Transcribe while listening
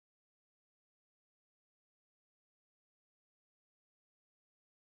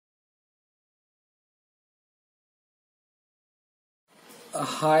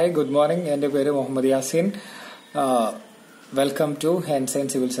Hi, good morning. My name is Mohammed Yaseen. Welcome to Hands-on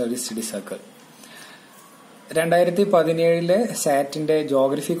Civil Service Study Circle. 2017 SAT-ന്റെ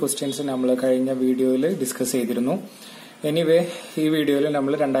geography questions നമ്മൾ കഴിഞ്ഞ വീഡിയോയിൽ discuss ചെയ്തിരുന്നു. Anyway ഈ വീഡിയോയിൽ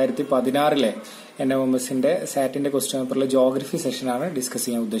നമ്മൾ 2016 NMMS-ന്റെ SAT-ന്റെ ക്വസ്റ്റ്യൻ പേപ്പറിലെ ജോഗ്രഫി സെഷനാണ് ഡിസ്കസ്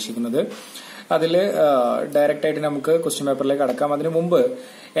ചെയ്യാൻ ഉദ്ദേശിക്കുന്നത്. അതിൽ ഡയറക്റ്റ് ആയിട്ട് നമുക്ക് ക്വസ്റ്റ്യൻ പേപ്പറിലേക്ക് കടക്കാം. അതിനു മുമ്പ്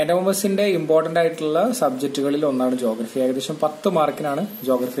NMMS-ന്റെ ഇമ്പോർട്ടന്റ് ആയിട്ടുള്ള സബ്ജക്റ്റുകളിൽ ഒന്നാണ് ജോഗ്രഫി. ഏകദേശം 10 മാർക്കിനാണ്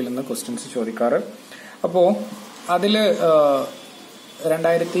ജോഗ്രഫിയിൽ നിന്ന് ക്വസ്റ്റ്യൻസ് ചോദിക്കാറ്. അപ്പോൾ അതില്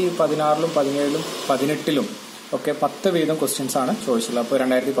 2016, 17, 18 ഒക്കെ 10 വീതം ക്വസ്റ്റ്യൻസ് ആണ് ചോദിച്ചിട്ടുള്ളത്. അപ്പോൾ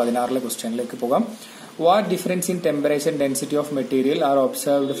 2016 ക്വസ്റ്റ്യനിലേക്ക് പോകാം. What difference in temperature density of material R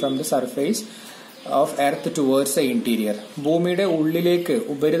observed from the surface of earth towards the interior? ഭൂമിയുടെ ഉള്ളിലേക്ക്,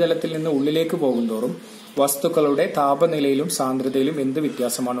 ഉപരിതലത്തിൽ നിന്ന് ഉള്ളിലേക്ക് പോകുന്തോറും വസ്തുക്കളുടെ താപനിലയിലും സാന്ദ്രതയിലും എന്ത്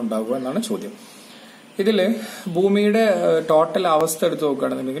വ്യത്യാസമാണ് ഉണ്ടാവുക എന്നാണ് ചോദ്യം. ഇതില് ഭൂമിയുടെ ടോട്ടൽ അവസ്ഥ എടുത്ത്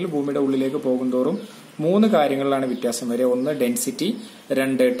നോക്കുകയാണെന്നുണ്ടെങ്കിൽ ഭൂമിയുടെ ഉള്ളിലേക്ക് പോകുന്തോറും 3 കാര്യങ്ങളിലാണ് വ്യത്യാസം വരിക. 1 ഡെൻസിറ്റി,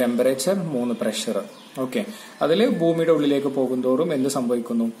 2 ടെമ്പറേച്ചർ, 3 പ്രഷർ. ഓക്കെ, അതില് ഭൂമിയുടെ ഉള്ളിലേക്ക് പോകുന്തോറും എന്ത്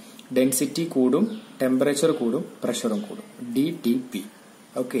സംഭവിക്കുന്നു? ഡെൻസിറ്റി കൂടും, ടെമ്പറേച്ചർ കൂടും, പ്രഷറും കൂടും. DTP.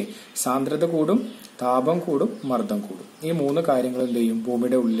 ഓക്കെ, സാന്ദ്രത കൂടും, താപം കൂടും, മർദ്ദം കൂടും. ഈ 3 കാര്യങ്ങൾ എന്ത് ചെയ്യും?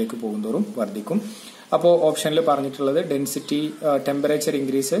 ഭൂമിയുടെ ഉള്ളിലേക്ക് പോകുന്തോറും വർദ്ധിക്കും. അപ്പോൾ ഓപ്ഷനിൽ പറഞ്ഞിട്ടുള്ളത് density, temperature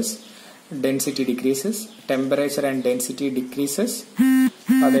increases, density decreases, temperature and density decreases,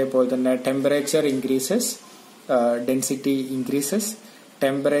 അതേപോലെ തന്നെ temperature increases, density increases,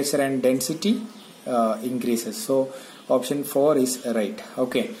 temperature and density increases. So option 4 is right.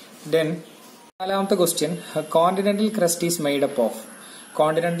 Okay, then നാലാമത്തെ question, continental crest is made up of.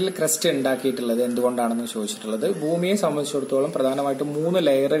 Continental crest ഉണ്ടാക്കിയിട്ടുള്ളത് എന്തുകൊണ്ടാണെന്ന് ചോദിച്ചിട്ടുള്ളത്. ഭൂമിയെ സംബന്ധിച്ചിടത്തോളം പ്രധാനമായിട്ടും 3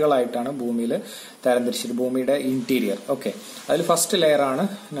 ലെയറുകളായിട്ടാണ് ഭൂമിയിൽ തരംതിരിച്ചിട്ട് ഭൂമിയുടെ ഇന്റീരിയർ. ഓക്കെ, അതിൽ ഫസ്റ്റ് ലെയർ ആണ്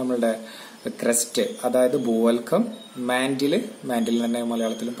നമ്മളുടെ ക്രസ്റ്റ്, അതായത് ഭൂവൽക്കം, മാന്റിൽ തന്നെ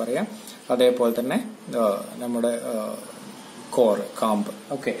മലയാളത്തിലും പറയാം, അതേപോലെ തന്നെ നമ്മുടെ കോർ, കാമ്പ്.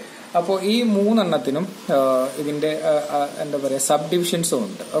 ഓക്കെ, അപ്പോൾ ഈ 3 എണ്ണത്തിനും ഇതിന്റെ എന്താ പറയാ സബ് ഡിവിഷൻസും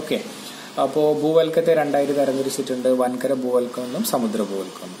ഉണ്ട്. ഓക്കെ, അപ്പോൾ ഭൂവൽക്കത്തെ 2 തരംതിരിച്ചിട്ടുണ്ട്, വൻകര ഭൂവൽക്കം എന്നും സമുദ്ര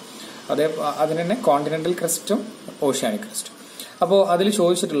ഭൂവൽക്കം എന്നും. അതിന് തന്നെ കോണ്ടിനെന്റൽ ക്രസ്റ്റും ഓഷ്യാനിക് ക്രസ്റ്റും. അപ്പോൾ അതിൽ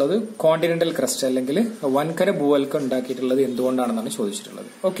ചോദിച്ചിട്ടുള്ളത് കോണ്ടിനെന്റൽ ക്രസ്റ്റ് അല്ലെങ്കിൽ വൻകര ഭൂവൽക്കം ഉണ്ടാക്കിയിട്ടുള്ളത് എന്തുകൊണ്ടാണെന്നാണ് ചോദിച്ചിട്ടുള്ളത്.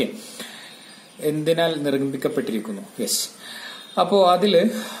 ഓക്കെ, എന്തിനാൽ നിർമ്മിക്കപ്പെട്ടിരിക്കുന്നു? യെസ്. അപ്പോൾ അതില്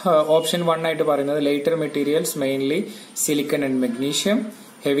ഓപ്ഷൻ 1 ആയിട്ട് പറയുന്നത് lighter materials mainly silicon and magnesium,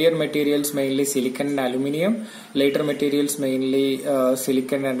 heavier materials mainly silicon and aluminium, lighter materials mainly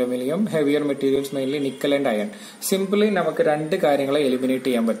silicon and aluminium, heavier materials mainly nickel and iron. Simply നമുക്ക് 2 കാര്യങ്ങളെ എലിമിനേറ്റ്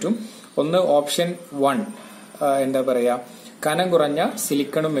ചെയ്യാൻ പറ്റും. ഒന്ന് ഓപ്ഷൻ 1 എന്താ പറയാ, കനം കുറഞ്ഞ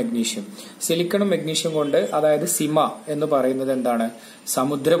സിലിക്കണും മെഗ്നീഷ്യം. സിലിക്കണും മെഗ്നീഷ്യം കൊണ്ട്, അതായത് സിമ എന്ന് പറയുന്നത് എന്താണ്?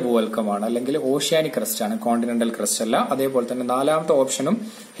 സമുദ്ര ഭൂവൽക്കമാണ്, അല്ലെങ്കിൽ ഓഷ്യാനിക് ക്രസ്റ്റ് ആണ്, കോണ്ടിനെന്റൽ ക്രസ്റ്റ് അല്ല. അതേപോലെ തന്നെ 4ാമത്തെ ഓപ്ഷനും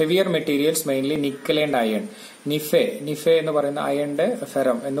heavier materials mainly nickel and iron. നിഫെ എന്ന് പറയുന്ന അയണിന്റെ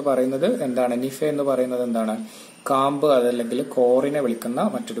ഫെറം എന്ന് പറയുന്നത് എന്താണ്? നിഫെ എന്ന് പറയുന്നത് എന്താണ്? കാമ്പ്, അതല്ലെങ്കിൽ കോറിനെ വിളിക്കുന്ന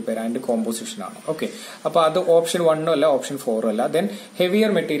മറ്റൊരു പേര്, അതിന്റെ കോമ്പോസിഷൻ ആണ്. ഓക്കെ, അപ്പൊ അത് ഓപ്ഷൻ 1 അല്ല, ഓപ്ഷൻ 4 അല്ല. Then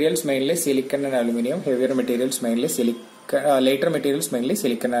heavier materials mainly silicon and aluminium, heavier materials mainly lighter materials mainly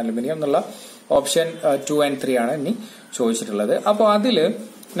silicon and aluminium എന്നുള്ള ഓപ്ഷൻ 2 and 3 ആണ് ഇനി ചോദിച്ചിട്ടുള്ളത്. അപ്പോൾ അതില്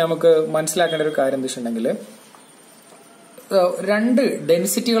നമുക്ക് മനസ്സിലാക്കേണ്ട ഒരു കാര്യം എന്താ വെച്ചിട്ടുണ്ടെങ്കിൽ 2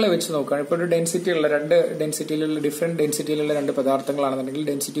 ഡെൻസിറ്റികളെ വെച്ച് നോക്കുകയാണ്. ഇപ്പോൾ ഒരു ഡെൻസിറ്റിയുള്ള 2 ഡെൻസിറ്റിയിലുള്ള ഡിഫറെന്റ് ഡെൻസിറ്റിയിലുള്ള 2 പദാർത്ഥങ്ങളാണെന്നുണ്ടെങ്കിൽ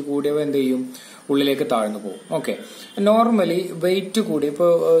ഡെൻസിറ്റി കൂടിയവ എന്ത് ചെയ്യും? ഉള്ളിലേക്ക് താഴ്ന്നു പോകും. ഓക്കെ, നോർമലി വെയിറ്റ് കൂടി, ഇപ്പോൾ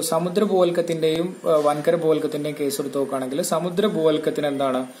സമുദ്ര ഭൂവൽക്കത്തിന്റെയും വൻകര ഭൂവൽക്കത്തിന്റെയും കേസ് എടുത്ത് നോക്കുകയാണെങ്കിൽ സമുദ്ര ഭൂവൽക്കത്തിന്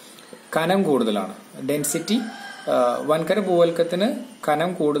എന്താണ്? കനം കൂടുതലാണ്, ഡെൻസിറ്റി. വൻകര ഭൂവൽക്കത്തിന് കനം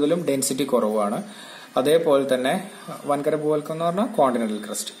കൂടുതലും ഡെൻസിറ്റി കുറവാണ്. അതേപോലെ തന്നെ വൻകര ഭൂവൽക്കം എന്ന് പറഞ്ഞാൽ കോണ്ടിനെന്റൽ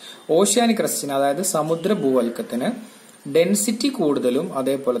ക്രസ്റ്റ്. ഓഷ്യാനിക് ക്രസ്റ്റിന്, അതായത് സമുദ്ര ഭൂവൽക്കത്തിന് ഡെൻസിറ്റി കൂടുതലും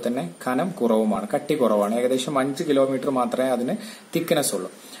അതേപോലെ തന്നെ കനം കുറവുമാണ്, കട്ടി കുറവാണ്. ഏകദേശം 5 കിലോമീറ്റർ മാത്രമേ അതിന് തിക്നെസ് ഉള്ളൂ.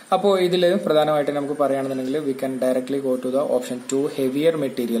 അപ്പോൾ ഇതിൽ പ്രധാനമായിട്ട് നമുക്ക് പറയുകയാണെന്നുണ്ടെങ്കിൽ we can directly go to the option 2, heavier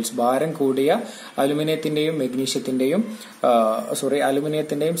materials. ഭാരം കൂടിയ അലുമിനിയത്തിന്റെയും മെഗ്നീഷ്യത്തിന്റെയും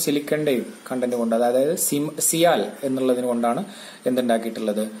അലുമിനിയത്തിന്റെയും സിലിക്കന്റെയും കണ്ടന്റ് കൊണ്ട്, അതായത് സിയാൽ എന്നുള്ളതിന് കൊണ്ടാണ്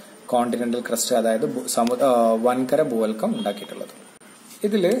എന്തുണ്ടാക്കിയിട്ടുള്ളത്? കോണ്ടിനെന്റൽ ക്രസ്റ്റ്, അതായത് വൻകര ഭൂവൽക്കം ഉണ്ടാക്കിയിട്ടുള്ളത്.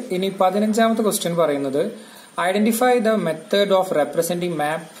 ഇതിൽ ഇനി 15ാമത്തെ ക്വസ്റ്റ്യൻ പറയുന്നത് identify the method of representing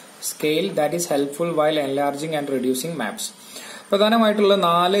map scale that is helpful while എൻലാർജിംഗ് and reducing maps. പ്രധാനമായിട്ടുള്ള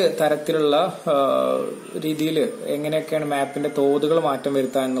 4 തരത്തിലുള്ള രീതിയിൽ എങ്ങനെയൊക്കെയാണ് മാപ്പിന്റെ തോതുകൾ മാറ്റം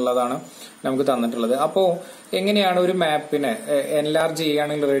വരുത്തുക എന്നുള്ളതാണ് നമുക്ക് തന്നിട്ടുള്ളത്. അപ്പോൾ എങ്ങനെയാണ് ഒരു മാപ്പിനെ എൻലാർജ്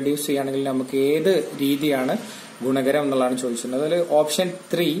ചെയ്യുകയാണെങ്കിൽ റെഡ്യൂസ് ചെയ്യുകയാണെങ്കിൽ നമുക്ക് ഏത് രീതിയാണ് ഗുണകരം എന്നുള്ളതാണ് ചോദിച്ചിട്ടുള്ളത്. അതിൽ ഓപ്ഷൻ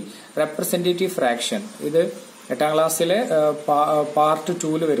 3 റെപ്രസെന്റേറ്റീവ് ഫ്രാക്ഷൻ. ഇത് 8ാം ക്ലാസ്സിലെ പാർട്ട്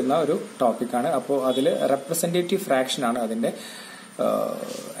 2 വരുന്ന ഒരു ടോപ്പിക്കാണ്. അപ്പോൾ അതിൽ റെപ്രസെന്റേറ്റീവ് ഫ്രാക്ഷൻ ആണ് അതിന്റെ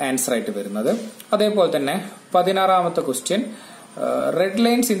ആൻസർ ആയിട്ട് വരുന്നത്. അതേപോലെ തന്നെ 16ാമത്തെ question, red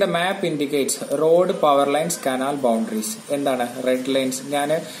lines in the map indicates road, power lines, canal, boundaries. എന്താണ് റെഡ് ലൈൻസ്? ഞാൻ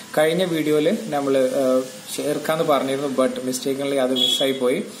കഴിഞ്ഞ വീഡിയോയിൽ നമ്മൾ ചേർക്കാന്ന് പറഞ്ഞിരുന്നു, ബട്ട് മിസ്റ്റേക്കൻലി അത് മിസ്സായി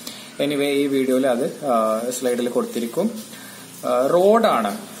പോയി. എനിവേ ഈ വീഡിയോയിൽ അത് സ്ലൈഡിൽ കൊടുത്തിരിക്കും.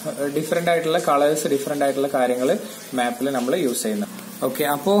 റോഡാണ്, ഡിഫറെന്റ് ആയിട്ടുള്ള കളേഴ്സ്, ഡിഫറെന്റ് ആയിട്ടുള്ള കാര്യങ്ങൾ മാപ്പിൽ നമ്മൾ യൂസ് ചെയ്യുന്നത്. ഓക്കെ,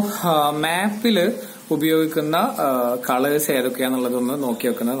 അപ്പോ മാപ്പില് ഉപയോഗിക്കുന്ന കളേഴ്സ് ഏതൊക്കെയാന്നുള്ളതൊന്ന് നോക്കി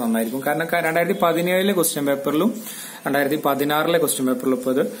വെക്കുന്നത് നന്നായിരിക്കും. കാരണം 2017 ക്വസ്റ്റ്യൻ പേപ്പറിലും 2016 ക്വസ്റ്റ്യൻ പേപ്പറിലും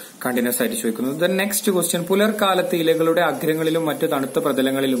ഇപ്പോൾ ഇത് കണ്ടിന്യൂസ് ആയിട്ട് ചോദിക്കുന്നത്. നെക്സ്റ്റ് ക്വസ്റ്റ്യൻ, പുലർക്കാലത്ത് ഇലകളുടെ അഗ്രങ്ങളിലും മറ്റു തണുത്ത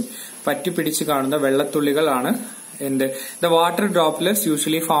പ്രതലങ്ങളിലും പറ്റിപ്പിടിച്ച് കാണുന്ന വെള്ളത്തുള്ളികളാണ് എന്ത്? The water droplets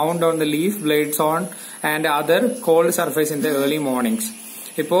usually found on the leaf blades on and other called surface in the early mornings.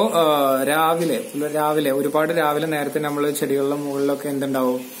 ഇപ്പോ രാവിലെ ഒരുപാട് രാവിലെ നേരത്തെ നമ്മൾ ചെടികളുടെ മുകളിലൊക്കെ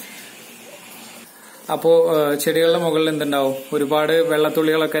എന്തുണ്ടാവും? അപ്പോ ചെടികളുടെ മുകളിൽ എന്തുണ്ടാവും? ഒരുപാട്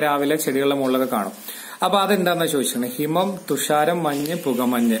വെള്ളത്തുള്ളികളൊക്കെ രാവിലെ ചെടികളുടെ മുകളിലൊക്കെ കാണും. അപ്പൊ അതെന്താന്ന് ചോദിച്ചിട്ടുണ്ട്. ഹിമം, തുഷാരം, മഞ്ഞ്,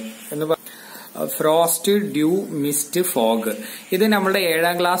 പുകമഞ്ഞ് എന്ന് ഫ്രോസ്റ്റ്, ഡ്യൂ, മിസ്റ്റ്, ഫോഗ്. ഇത് നമ്മുടെ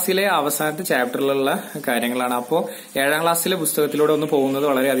 7ാം ക്ലാസ്സിലെ അവസാനത്തെ ചാപ്റ്ററിലുള്ള കാര്യങ്ങളാണ്. അപ്പോ 7ാം ക്ലാസ്സിലെ പുസ്തകത്തിലൂടെ ഒന്ന് പോകുന്നത്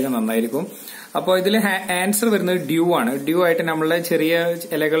വളരെയധികം നന്നായിരിക്കും. അപ്പോൾ ഇതിൽ ആൻസർ വരുന്നത് ഡ്യൂ ആണ്. ഡ്യൂ ആയിട്ട് നമ്മളുടെ ചെറിയ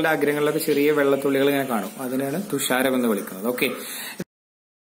ഇലകളുടെ അഗ്രങ്ങളിലൊക്കെ ചെറിയ വെള്ളത്തുള്ളികൾ ഇങ്ങനെ കാണും. അതിനാണ് തുഷാരം എന്ന് വിളിക്കുന്നത്. Okay,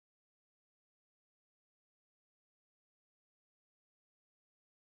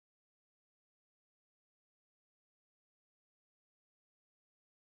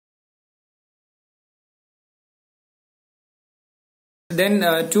 then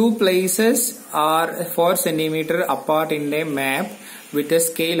 2 places are 4 centimeter apart in a map with a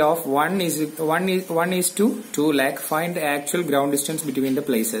scale of 1:2 lakh. Find the actual ground distance between the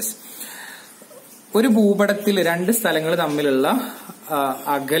places. ഒരു ഭൂപടത്തിൽ 2 സ്ഥലങ്ങൾ തമ്മിലുള്ള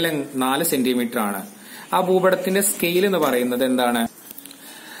അകലം 4 സെന്റിമീറ്റർ ആണ്. ആ ഭൂപടത്തിന്റെ സ്കെയിൽ എന്ന് പറയുന്നത് എന്താണ്?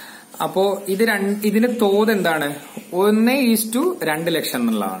 അപ്പോ ഇതിന്റെ തോത് എന്താണ്? 1:2 ലക്ഷം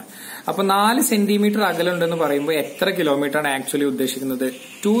എന്നുള്ളതാണ്. അപ്പൊ 4 സെന്റിമീറ്റർ അകലുണ്ടെന്ന് പറയുമ്പോൾ എത്ര കിലോമീറ്റർ ആണ് ആക്ച്വലി ഉദ്ദേശിക്കുന്നത്?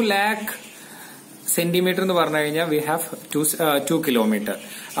 2 lakh സെന്റിമീറ്റർ എന്ന് പറഞ്ഞു കഴിഞ്ഞാൽ വി ഹാവ് 2 കിലോമീറ്റർ.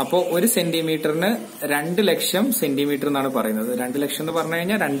 അപ്പോ 1 സെന്റിമീറ്ററിന് 2 ലക്ഷം സെന്റിമീറ്റർ എന്നാണ് പറയുന്നത്. 2 ലക്ഷം എന്ന് പറഞ്ഞു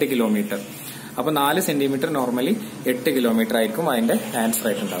കഴിഞ്ഞാൽ 2 കിലോമീറ്റർ. അപ്പൊ 4 സെന്റിമീറ്റർ നോർമലി 8 കിലോമീറ്റർ ആയിരിക്കും അതിന്റെ ആൻസർ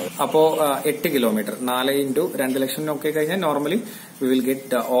ആയിട്ടുണ്ടാവും. അപ്പോ 8 കിലോമീറ്റർ 4 × 2 ലക്ഷം നോക്കി കഴിഞ്ഞാൽ normally we will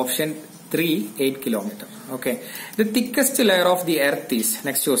get option 3, 8 kilometre. Okay, the thickest layer of the earth is.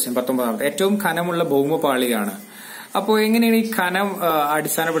 Next question 19ാമത്തെ, ഏറ്റവും ഖനമുള്ള ഭൗമപാളിയാണ്. അപ്പോൾ എങ്ങനെയാണ് ഈ ഖനം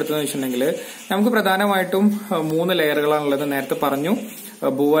അടിസ്ഥാനപ്പെടുത്തുന്നത് വെച്ചിട്ടുണ്ടെങ്കിൽ നമുക്ക് പ്രധാനമായിട്ടും 3 ലെയറുകളാണുള്ളത്. നേരത്തെ പറഞ്ഞു,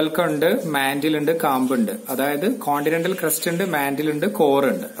 ഭൂവൽക്കം ഉണ്ട്, മാന്റിൽ ഉണ്ട്, കാമ്പ് ഉണ്ട്. അതായത് കോണ്ടിനെന്റൽ ക്രസ്റ്റ് ഉണ്ട്, മാന്റിൽ ഉണ്ട്, കോർ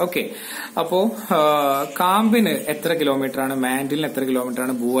ഉണ്ട്. ഓക്കെ, അപ്പോ കാമ്പിന് എത്ര കിലോമീറ്റർ ആണ്, മാന്റിലിന് എത്ര കിലോമീറ്റർ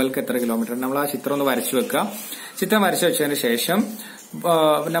ആണ്, ഭൂവൽക്കം എത്ര കിലോമീറ്റർ ആണ്? നമ്മൾ ആ ചിത്രം ഒന്ന് വരച്ചു വെക്കുക. ചിത്രം വരച്ചു വെച്ചതിന് ശേഷം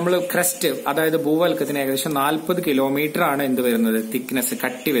നമ്മൾ ക്രസ്റ്റ്, അതായത് ഭൂവൽക്കത്തിന് ഏകദേശം 40 കിലോമീറ്റർ ആണ് എന്ത് വരുന്നത്? തിക്നെസ്,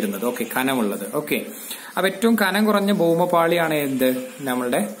 കട്ടി വരുന്നത്. ഓക്കെ, കനമുള്ളത്. ഓക്കെ, അപ്പൊ ഏറ്റവും കനം കുറഞ്ഞ ഭൗമപാളിയാണ് എന്ത്?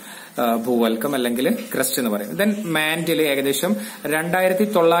 നമ്മളുടെ ഭൂവൽക്കം അല്ലെങ്കിൽ ക്രസ്റ്റ് എന്ന് പറയും. ദെൻ മാന്റില് ഏകദേശം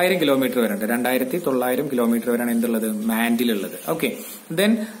 2900 കിലോമീറ്റർ വരെ ഉണ്ട്. 2900 കിലോമീറ്റർ വരെയാണ് എന്തുള്ളത്? മാന്റിലുള്ളത്. ഓക്കെ,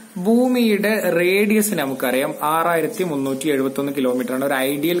 ദെൻ ഭൂമിയുടെ റേഡിയസ് നമുക്കറിയാം 6371 കിലോമീറ്റർ ആണ് ഒരു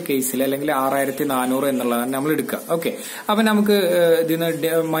ഐഡിയൽ കേസിൽ, അല്ലെങ്കിൽ 6400 എന്നുള്ളതാണ് നമ്മൾ എടുക്കുക. ഓക്കെ, അപ്പൊ നമുക്ക് ഇതിന്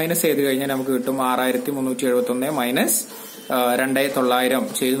മൈനസ് ചെയ്ത് കഴിഞ്ഞാൽ നമുക്ക് കിട്ടും 6371 മൈനസ്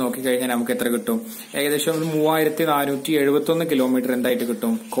 2900 ചെയ്ത് നോക്കിക്കഴിഞ്ഞാൽ നമുക്ക് എത്ര കിട്ടും? ഏകദേശം 3471 കിലോമീറ്റർ എന്തായിട്ട്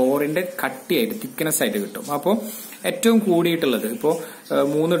കിട്ടും? കോറിന്റെ കട്ടിയായിട്ട്, തിക്നെസ് ആയിട്ട് കിട്ടും. അപ്പോ ഏറ്റവും കൂടിയിട്ടുള്ളത് ഇപ്പോ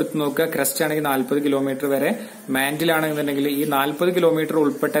 3 എടുത്ത് നോക്കുക. ക്രസ്റ്റ് ആണെങ്കിൽ 40 കിലോമീറ്റർ വരെ, മാന്റിലാണെന്നുണ്ടെങ്കിൽ ഈ 40 കിലോമീറ്റർ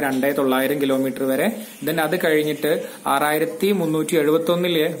ഉൾപ്പെട്ട 2900 കിലോമീറ്റർ വരെ. ദെൻ അത് കഴിഞ്ഞിട്ട്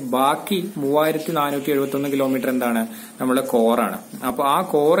 6371 ബാക്കി 3471 കിലോമീറ്റർ എന്താണ്? നമ്മുടെ കോറാണ്. അപ്പൊ ആ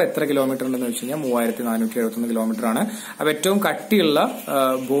കോർ എത്ര കിലോമീറ്റർ ഉണ്ടെന്ന് വെച്ച് കഴിഞ്ഞാൽ 3471 കിലോമീറ്റർ ആണ്. അപ്പൊ ഏറ്റവും കട്ടിയുള്ള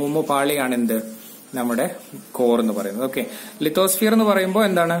ഭൗമപാളിയാണ് എന്ത്? നമ്മുടെ കോർ എന്ന് പറയുന്നത്. ഓക്കെ, ലിത്തോസ്ഫിയർ എന്ന് പറയുമ്പോൾ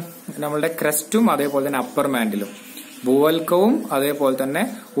എന്താണ്? നമ്മളുടെ ക്രസ്റ്റും അതേപോലെ തന്നെ അപ്പർ മാന്റിലും, ഭൂവൽക്കവും അതേപോലെ തന്നെ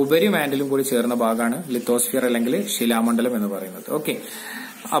ഉപരി മാന്റിലും കൂടി ചേർന്ന ഭാഗമാണ് ലിത്തോസ്ഫിയർ അല്ലെങ്കിൽ ശിലാമണ്ഡലം എന്ന് പറയുന്നത്. ഓക്കെ,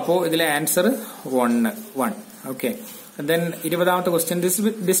 അപ്പോ ഇതിലെ answer 1. Okay, then 20ാമത്തെ question,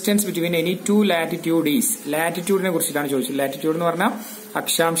 distance between any 2 latitude is. ലാറ്റിറ്റ്യൂഡിനെ കുറിച്ചിട്ടാണ് ചോദിച്ചത്. ലാറ്റിറ്റ്യൂഡ് എന്ന് പറഞ്ഞാൽ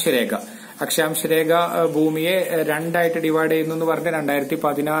അക്ഷാംശരേഖ. അക്ഷാംശരേഖ ഭൂമിയെ 2ആയിട്ട് ഡിവൈഡ് ചെയ്യുന്നു എന്ന് പറഞ്ഞിട്ട്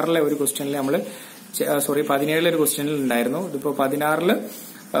 2016 ഒരു ക്വസ്റ്റ്യനിൽ നമ്മൾ 17 ഒരു ക്വസ്റ്റ്യനിൽ ഉണ്ടായിരുന്നു. ഇതിപ്പോ 16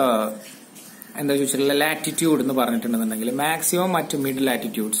 എന്താ ചോദിച്ചിട്ടുള്ള ലാറ്റിറ്റ്യൂഡ് എന്ന് പറഞ്ഞിട്ടുണ്ടെന്നുണ്ടെങ്കിൽ മാക്സിമം മറ്റ് മിഡ്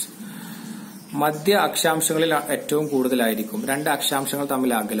ലാറ്റിറ്റ്യൂഡ്സ്. മധ്യ അക്ഷാംശങ്ങളിൽ ഏറ്റവും കൂടുതലായിരിക്കും. രണ്ട് അക്ഷാംശങ്ങൾ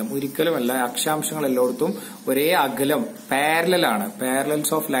തമ്മിൽ അകലം ഒരിക്കലുമല്ല. അക്ഷാംശങ്ങൾ എല്ലായിടത്തും ഒരേ അകലം പാരലലാണ്.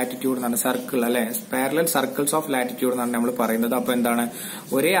 പാരലൽസ് ഓഫ് ലാറ്റിറ്റ്യൂഡ് എന്നാണ് സർക്കിൾ അല്ലെ, പാരലൽ സർക്കിൾസ് ഓഫ് ലാറ്റിറ്റ്യൂഡ് എന്നാണ് നമ്മൾ പറയുന്നത്. അപ്പൊ എന്താണ്,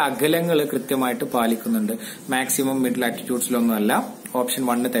 ഒരേ അകലങ്ങൾ കൃത്യമായിട്ട് പാലിക്കുന്നുണ്ട്. മാക്സിമം മിഡ് ലാറ്റിറ്റ്യൂഡ്സിലൊന്നും അല്ല. ഓപ്ഷൻ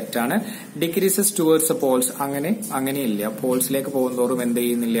 1 തെറ്റാണ്. ഡിക്രീസസ് ടുവേർഡ്സ് പോൾസ് അങ്ങനെയില്ല. പോൾസിലേക്ക് പോകുന്നതോറും എന്ത്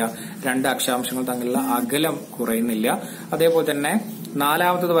ചെയ്യുന്നില്ല, രണ്ട് അക്ഷാംശങ്ങൾ തമ്മിലുള്ള അകലം കുറയുന്നില്ല. അതേപോലെ തന്നെ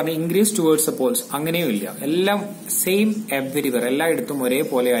നാലാമത്തത് പറഞ്ഞ ഇൻക്രീസ് ടുവേർഡ്സ് പോൾസ് അങ്ങനെയും ഇല്ല. എല്ലാം സെയിം എവരിവർ, എല്ലായിടത്തും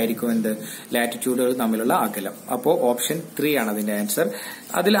ഒരേപോലെ ആയിരിക്കും എന്ത്, ലാറ്റിറ്റ്യൂഡുകൾ തമ്മിലുള്ള അകലം. അപ്പോ ഓപ്ഷൻ 3 ആണ് അതിന്റെ ആൻസർ.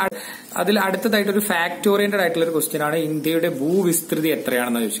 അതിൽ അടുത്തതായിട്ട് ഒരു ഫാക്ട് ഓറിയന്റഡ് ആയിട്ടുള്ള ഒരു ക്വസ്റ്റ്യൻ ആണ്. ഇന്ത്യയുടെ ഭൂവിസ്തൃതി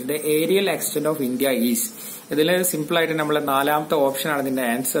എത്രയാണെന്ന് ചോദിച്ചു. The aerial extent of India is. ഇതിൽ സിമ്പിൾ ആയിട്ട് നമ്മൾ നാലാമത്തെ ഓപ്ഷൻ ആണ് ഇതിന്റെ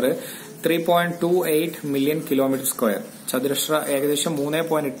ആൻസർ. 3.28 മില്യൺ കിലോമീറ്റർ സ്ക്വയർ, ചതുരശ്ര ഏകദേശം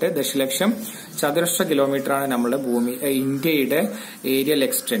 3.8 ദശലക്ഷം ചതുരശ്ര കിലോമീറ്റർ ആണ് നമ്മുടെ ഭൂമി, ഇന്ത്യയുടെ ഏരിയൽ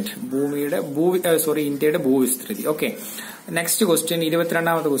എക്സ്റ്റെന്റ്, ഇന്ത്യയുടെ ഭൂവിസ്തൃതി. Okay, next question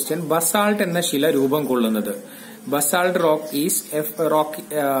 22ാമത്തെ question. Basalt എന്ന ശില രൂപം കൊള്ളുന്നത്. Basalt is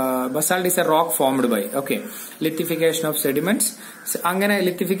a rock formed by lithification of sediments. അങ്ങനെ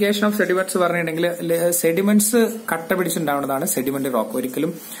ലിത്തിഫിക്കേഷൻ ഓഫ് സെഡിമെന്റ്സ് പറഞ്ഞിട്ടുണ്ടെങ്കിൽ സെഡിമെന്റ്സ് കട്ട പിടിച്ചുണ്ടാവുന്നതാണ് സെഡിമെന്റ് റോക്ക്.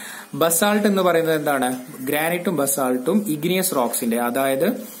 ഒരിക്കലും ബസാൾട്ട് എന്ന് പറയുന്നത് എന്താണ്, ഗ്രാനൈറ്റും ബസാൾട്ടും ഇഗ്നിയസ് റോക്സിന്റെ, അതായത്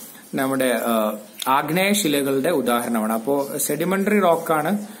നമ്മുടെ ആഗ്നേയശിലകളുടെ ഉദാഹരണമാണ്. അപ്പോ sedimentary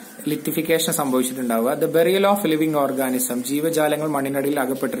റോക്കാണ് ലിത്തിഫിക്കേഷൻ സംഭവിച്ചിട്ടുണ്ടാവുക. The burial of living organism, ജീവജാലങ്ങൾ മണ്ണിനടിയിൽ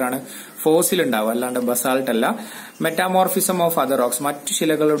അകപ്പെട്ടിട്ടാണ് ഫോസിൽ ഉണ്ടാവുക, അല്ലാണ്ട് ബസാൾട്ട് അല്ല. മെറ്റാമോർഫിസം ഓഫ് അതർ റോക്സ്, മറ്റു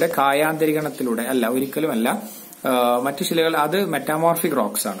ശിലകളുടെ കായാന്തരീകരണത്തിലൂടെ അല്ല, ഒരിക്കലും അല്ല. മറ്റു ശിലകൾ അത് മെറ്റാമോർഫിക്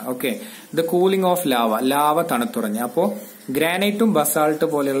റോക്സ് ആണ്. Okay, the cooling of lava തണുത്തുറഞ്ഞ്. അപ്പോ ഗ്രാനൈറ്റും ബസാൾട്ട്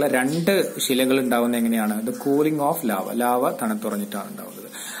പോലെയുള്ള രണ്ട് ശിലകൾ ഉണ്ടാവുന്നത് എങ്ങനെയാണ്, ദ കൂളിംഗ് ഓഫ് ലാവ തണുത്തുറഞ്ഞിട്ടാണ്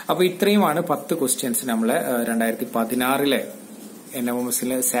ഉണ്ടാവുന്നത്. അപ്പൊ ഇത്രയുമാണ് 10 ക്വസ്റ്റ്യൻസ് നമ്മളെ 2016 NMMS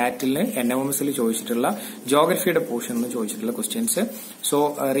SAT ചോദിച്ചിട്ടുള്ള ജോഗ്രഫിയുടെ പോർഷനിൽ ചോദിച്ചിട്ടുള്ള ക്വസ്റ്റ്യൻസ്. സോ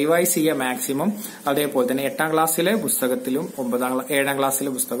റിവൈസ് ചെയ്യുക മാക്സിമം. അതേപോലെ തന്നെ 8ാം ക്ലാസ്സിലെ പുസ്തകത്തിലും 7ാം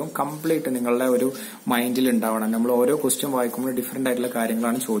ക്ലാസ്സിലെ പുസ്തകം കംപ്ലീറ്റ് നിങ്ങളുടെ ഒരു മൈൻഡിൽ ഉണ്ടാവണം. നമ്മൾ ഓരോ ക്വസ്റ്റ്യൻ വായിക്കുമ്പോൾ ഡിഫറെന്റ് ആയിട്ടുള്ള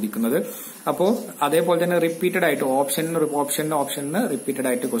കാര്യങ്ങളാണ് ചോദിക്കുന്നത്. അപ്പോ അതേപോലെ തന്നെ റിപ്പീറ്റഡ് ആയിട്ട് ഓപ്ഷന് റിപ്പീറ്റഡ്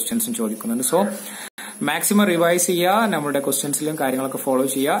ആയിട്ട് ക്വസ്റ്റ്യൻസും ചോദിക്കുന്നുണ്ട്. സോ മാക്സിമം റിവൈസ് ചെയ്യുക, നമ്മുടെ ക്വസ്റ്റ്യൻസിലും കാര്യങ്ങളൊക്കെ ഫോളോ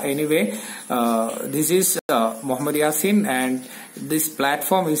ചെയ്യുക. Anyway, this is Mohammed Yaseen, and this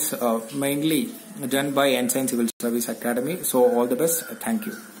platform is mainly done by Ensign Civil Service Academy. So all the best. Thank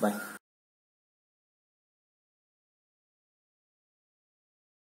you. Bye.